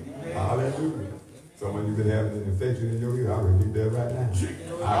 Hallelujah. So when you've been having an infection in your ear, I repeat that right now. I curse you,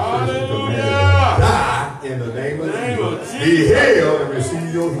 command you to die in the name of Jesus. Be healed and receive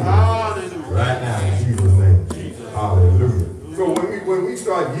your healing. Right now in Jesus' name. Hallelujah. So when we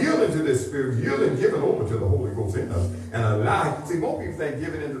start yielding to this spirit, yielding, giving over to the Holy Ghost in us, and allowing, see, most people think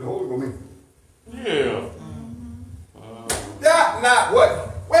giving into the Holy Ghost means, that's not what,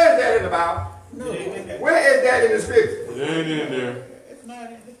 where is that in the Bible? Where is that in the scripture? It ain't in there.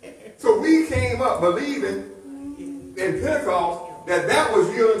 So we came up believing in Pentecost that was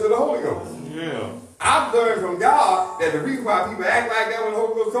yielding to the Holy Ghost. I've learned from God that the reason why people act like that when the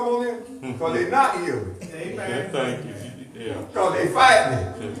Holy Ghost come on in, because they're not yielding. Thank you. Because they're fighting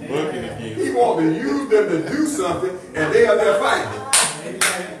it. He wants to use them to do something, and they are there fighting it.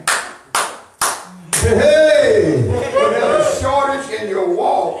 Hey! When there's a shortage in your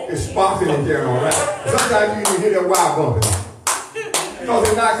wall, it's sparking in there, all right? Sometimes you even hear that wire bumping. Because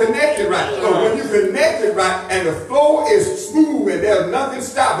they're not connected right. So when you connect it right and the flow is smooth and there's nothing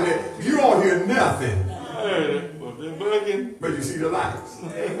stopping it, you don't hear nothing. But you see the lights.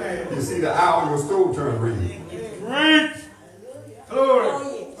 You see the hour your stove turn red. Preach!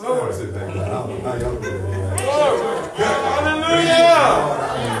 Glory! Glory! Sit back. Hallelujah!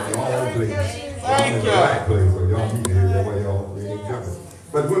 Thank you.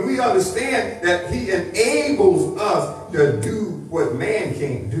 But when we understand that he enables us to do what man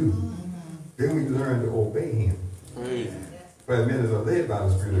can't do, then we learn to obey him. But men are led by the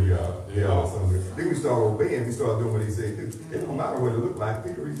Spirit of God. Then we start obeying, we start doing what he said do. It don't matter what it look like.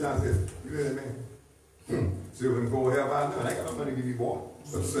 Peter reached out and said, you hear that man? Silver and gold have I none. I ain't got no money to give you water.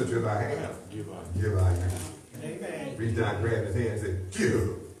 But such as I have, give I you. Amen. Reached out, grabbed his hand and said,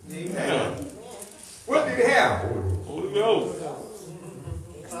 give. Amen. What did he have? Holy Ghost.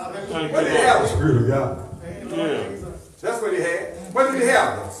 What did he have? The Spirit of God. That's what he had. What did he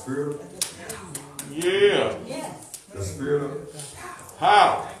have? The Spirit of God. The Spirit of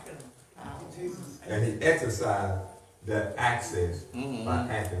power. And he exercised that access by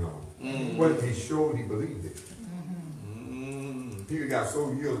acting on it. What he showed, he believed it. Peter got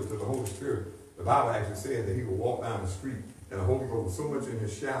so yielded to the Holy Spirit, the Bible actually said that he would walk down the street and the Holy Ghost was so much in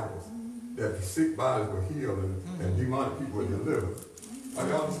his shadows that sick bodies were healed and demonic people were delivered. Are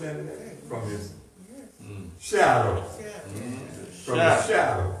you understanding that? From his shadow. From his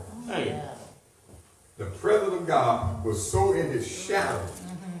shadow. The presence of God was so in his shadow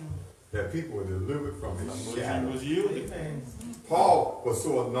that people were delivered from his shadow. Paul was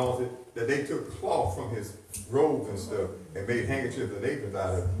so anointed that they took cloth from his robes and stuff and made handkerchiefs and aprons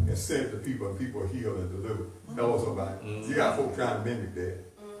out of it and sent it to people, and people were healed and delivered. Hello, somebody. You got folks trying to mimic that.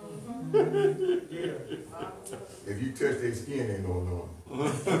 If you touch their skin, they don't know.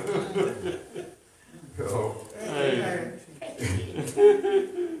 Hello.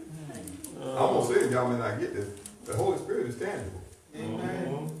 I'm going to say it, y'all may not get this. The Holy Spirit is tangible.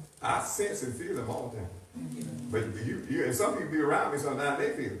 I sense and feel him all the time. But you and some people be around me sometimes,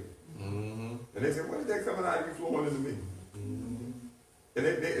 they feel it. And they say, what is that coming out of you flowing into me?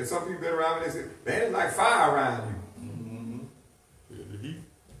 And some people been around me, they say, man, it's like fire around you.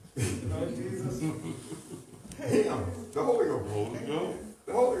 Him, the Holy Ghost.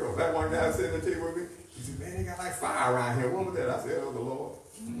 The Holy Ghost. That one guy sitting at the table with me, he said, man, they got like fire around here. What was that? I said, oh, the Lord.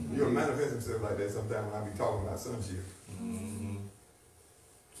 He'll manifest himself like that sometime when I be talking about sonship.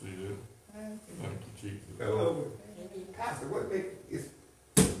 See that? Thank you, Jesus. Hello. Pastor, what make it?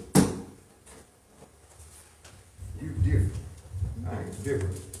 You different. I ain't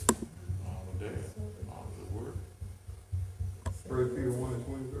different. All of that. All of the word. 1 Peter 1 and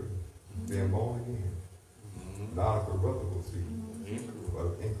 23. Being born again. Not of corruptible seed, but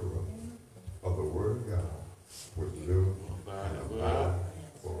of incorruptible. Of the word of God, which live and abide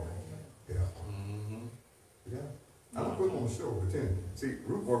forever. Yeah. I don't put them on the show, pretend. See,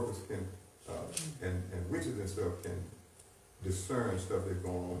 root workers can, and witches and stuff can discern stuff that's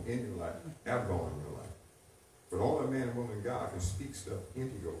going on in your life, have gone on in your life. But only a man and woman of God can speak stuff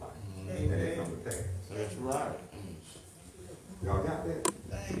into your life. And it comes to pass. That's right. Y'all got that?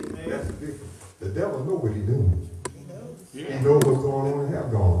 That's the difference. The devil knows what he's doing. Yeah. He knows what's going on and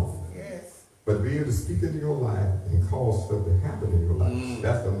have gone on. But to be able to speak into your life and cause stuff to happen in your life,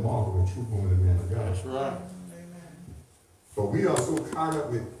 that's the mark of a true woman and man of God. That's right. But we are so caught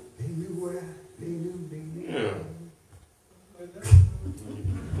up with, they knew what they knew. Yeah.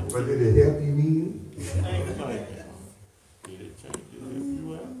 But did it help you need? Did it change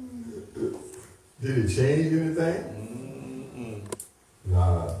you out? Did it change anything?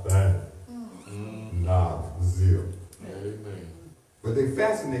 Not a thing. Not zero. Amen. But they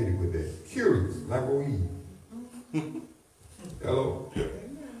fascinated with that. Curious, like Eve. Hello?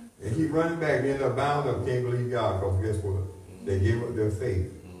 And keep running back. They end up bound up. Can't believe God, because guess what? They gave up their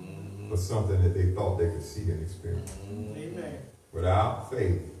faith for something that they thought they could see and experience. Without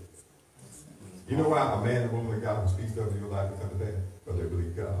faith. You know why a man and woman of God who speaks stuff in your life becomes bad? Because they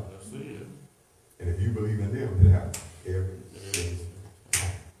believe God. That's it. And if you believe in them, it happens every single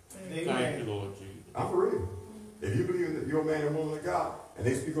time. Thank you, Lord Jesus. I'm for real. If you believe that you're a man and woman of God, and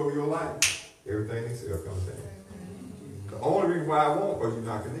they speak over your life, everything they say will come down. The only reason why I won't, because you're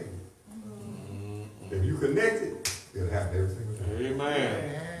not connected. If you connected, it'll happen every single time.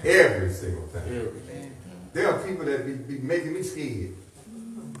 Amen. Every single time. Everything. There are people that be making me scared.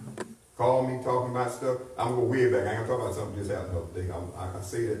 Call me talking about stuff. I'm going to go way back. I ain't going to talk about something just happened the other day. I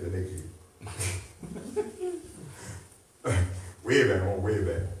say that the next year. Way back, on way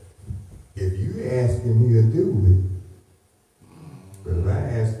back. If you asking me to do it, but if I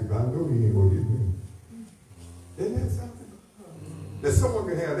ask you, I know you ain't going to get me. Isn't that something? That someone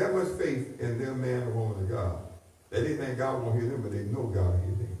can have that much faith in their man or woman of God, that they think God won't hear them, but they know God will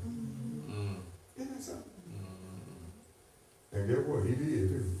hear them. Isn't that something? And guess what? He did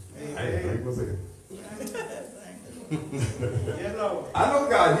too. I ain't think was it. I know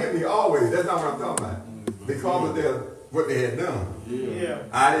God hear me always. That's not what I'm talking about. Because of what they had done. Yeah.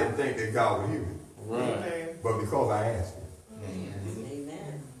 I didn't think that God would hear me. Right. But because I asked him.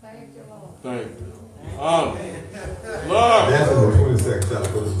 Amen. Thank you, Lord. Thank you. Lord. That's in the 22nd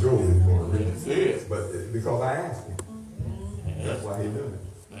chapter of Job is going to read. That's it. But because I asked him. That's why he done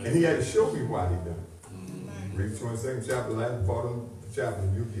it. And he had to show me why he done it. Read the 22nd chapter, last part of the chapter,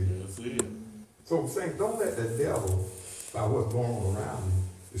 and you get it. That's it. So saying, don't let the devil, by what's going on around you,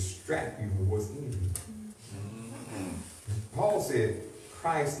 distract you from what's in you. Paul said,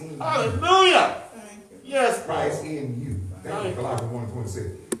 Christ in you. Hallelujah. Yes, Christ in you. That's Colossians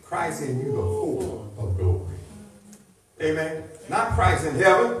 1:26. Christ in you, the hope of glory. Amen. Not Christ in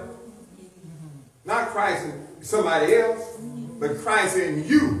heaven. Not Christ in somebody else. But Christ in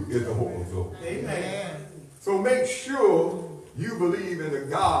you is the hope of glory. Amen. So make sure you believe in the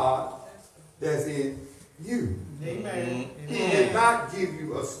God that's in you. Amen. He did not give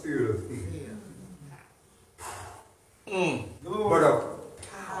you a spirit of fear, but a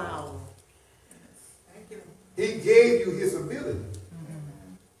power. He gave you his ability.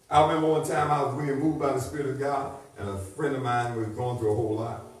 I remember one time I was being moved by the Spirit of God, and a friend of mine was going through a whole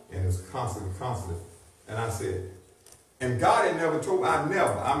lot, and it was constantly. And I said, and God had never told me, I've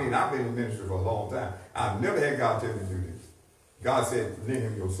been in ministry for a long time. I've never had God tell me to do this. God said, lend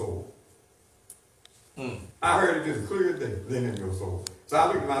him your soul. I heard it just clear as day, lend him your soul. So I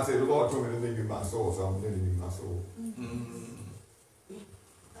looked at him and I said, the Lord told me to lend you my soul, so I'm lending you my soul.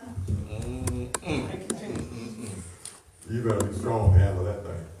 You better be strong to handle that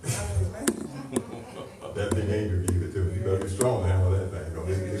thing. That thing ain't to give it to me. You better be strong to handle that thing.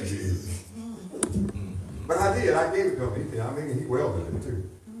 It's easy. But I did. I gave it to him. He welded it too.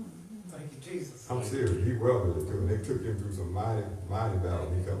 Thank you, Jesus. I'm serious. He welded it too. And they took him through some mighty, mighty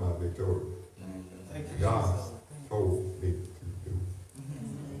battles. He come out victorious. Thank you, God Jesus. told me to do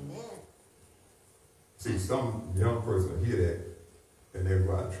it. See, some young person will hear that and they'll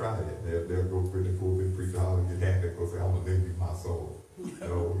go out and try it. They'll go pretty cool, big preacher holler and get happy because I'm going to lend you my soul.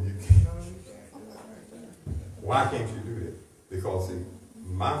 No, you can't. Why can't you do that? Because, see,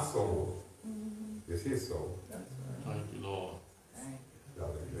 my soul is his soul. Thank you, Lord.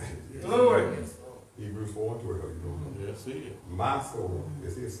 Glory. Hebrews 4:12, you know. Yes, he is. My soul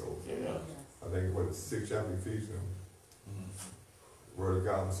is his soul. Yeah. I think what 6th chapter of Ephesians, word of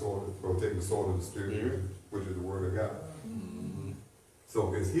God, the sword, go take the sword of the Spirit, which is the word of God.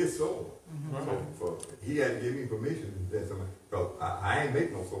 So it's his soul. So he had to give me permission that somebody, because I ain't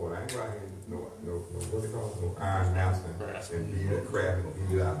make no sword. I ain't right here, no, what they call it, no iron master and beat that crap and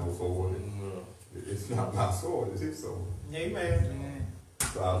beat it out no sword. It's not my sword, it's his sword. Amen.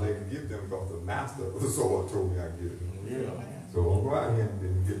 So I was able to give them because the master of the sword told me I'd give it to them. Yeah. So don't go out here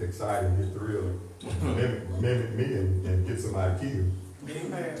and get excited and get thrilled and mimic me and get somebody killed.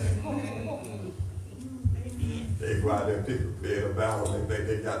 Amen. They go out there and pick a bed of battle and they think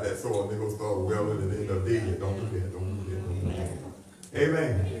they got that sword and they go start welding and they end up dead. Don't do that, don't do that, don't do that.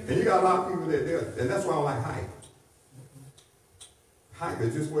 Amen. And you got a lot of people that there, and that's why I don't like hype. Hype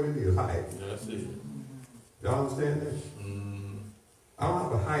is just what it is, hype. That's it. Y'all understand that? I don't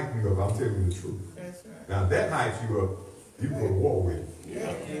have to hype you up, I'm telling you the truth. That's right. Now if that hypes you up, you go to war with it.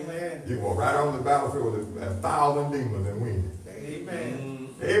 Yeah. Amen. You go right on the battlefield with 1,000 demons and win. Amen.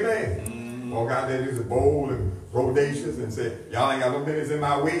 Amen. Walk out there just bold and bodacious and say, y'all ain't got no minutes in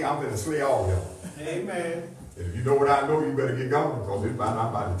my way, I'm going to slay all of y'all. Amen. And if you know what I know, you better get going because I'm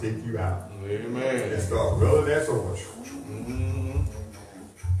about to take you out. Amen. And start rolling that sword.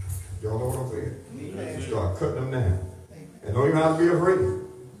 Y'all know what I'm saying? Amen. Start cutting them down. And don't even have to be afraid.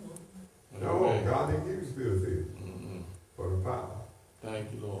 No, Amen. God didn't give you spirit of fear. For the power.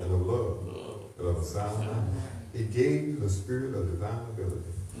 Thank you, Lord. And of love. And of a sound mind. He gave you the spirit of divine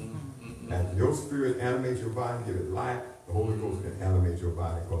ability. And your spirit animates your body, give it life. The Holy Ghost can animate your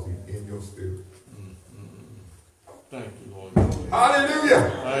body because he's in your spirit. Thank you, Lord. Hallelujah.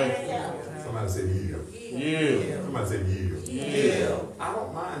 Thank you. Somebody say yield. Yeah. Somebody say yield. Yeah. I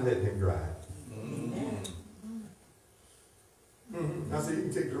don't mind letting him drive. I say you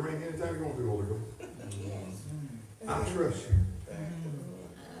can take the ring anytime you want to, Holy Ghost. I trust you.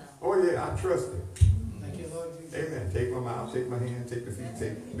 Oh yeah, I trust him. Thank you, Lord Jesus. Amen. Take my mouth, take my hand, take the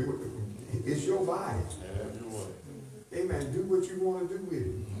feet, do it. It's your body. Have your way. Amen. Do what you want to do with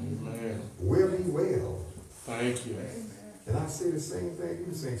it. Amen. Will be well. Thank you. And I say the same thing.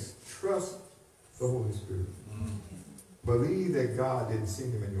 You say, trust the Holy Spirit. Believe that God didn't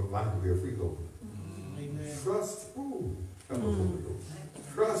send him in your life to be a freeloader. Amen. Trust who?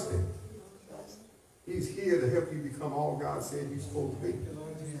 Trust him. He's here to help you become all God said you're supposed to be.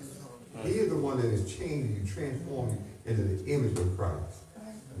 He is the one that is changing you, transforming you into the image of Christ.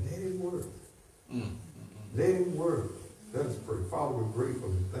 Let him work. Let him work. Let us pray. Father, we're grateful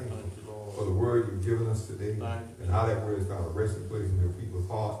and thankful for the word you've given us today and how that word is found a resting place in your people's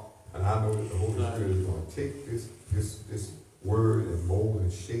heart. And I know that the Holy Spirit is going to take this word and mold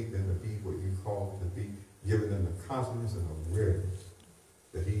and shape them to be what you call it to be, giving them the confidence and awareness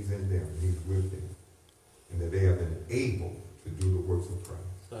that he's in them, he's with them, and that they have been able to do the works of Christ.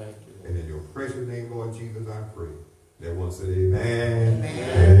 Thank you. And in your precious name, Lord Jesus, I pray. Everyone say amen. Amen.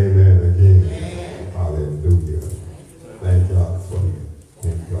 Amen again. Amen. Hallelujah. Thank God for you.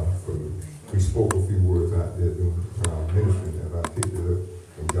 Thank God for you. We spoke a few words out there during our ministry as I picked it up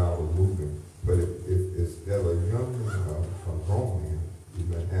and God was moving. But if it's ever a young man or a grown man, you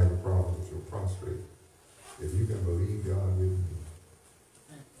may have a problem with your prostrate. If you can believe God with me,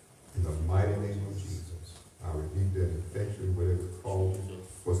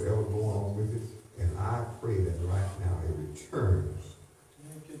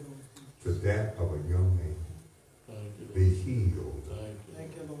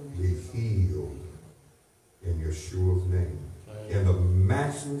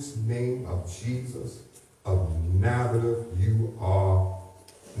 glorious name of Jesus of Nazareth, you are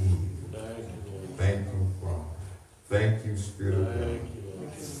healed. Thank you, Father. Thank you, Spirit of God.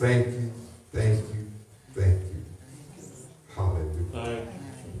 Thank you, thank you, thank you. Hallelujah.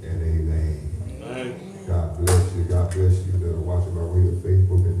 And amen. God bless you. God bless you that are watching my way to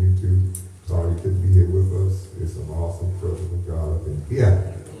Facebook and YouTube. Sorry you couldn't be here with us. It's an awesome presence of God up in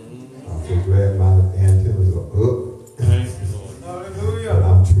here. I'm so glad my antennas are up. Hallelujah. But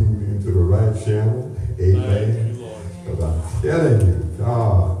I'm tuned into the right channel. Amen. Because I'm telling you,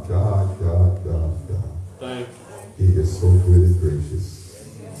 God. Thank He is so good and gracious.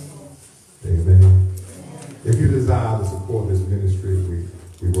 Amen. If you desire to support this ministry,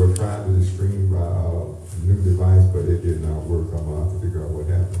 we were trying to stream by a new device, but it did not work. I'm going to have to figure out what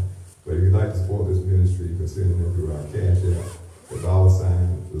happened. But if you'd like to support this ministry, you can send it through our cash app, the $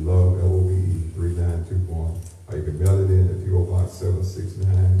 love, LOVE 3921. Or you can mail it in at P.O. Box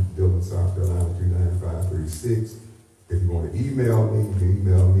 769, Dillon, South Carolina 29536. If you want to email me, you can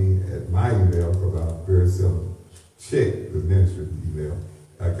email me at my email, because I very seldom check the ministry email,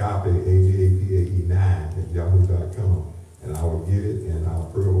 agape, AGAPAE9 at yahoo.com. And I will get it, and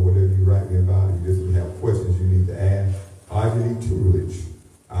I'll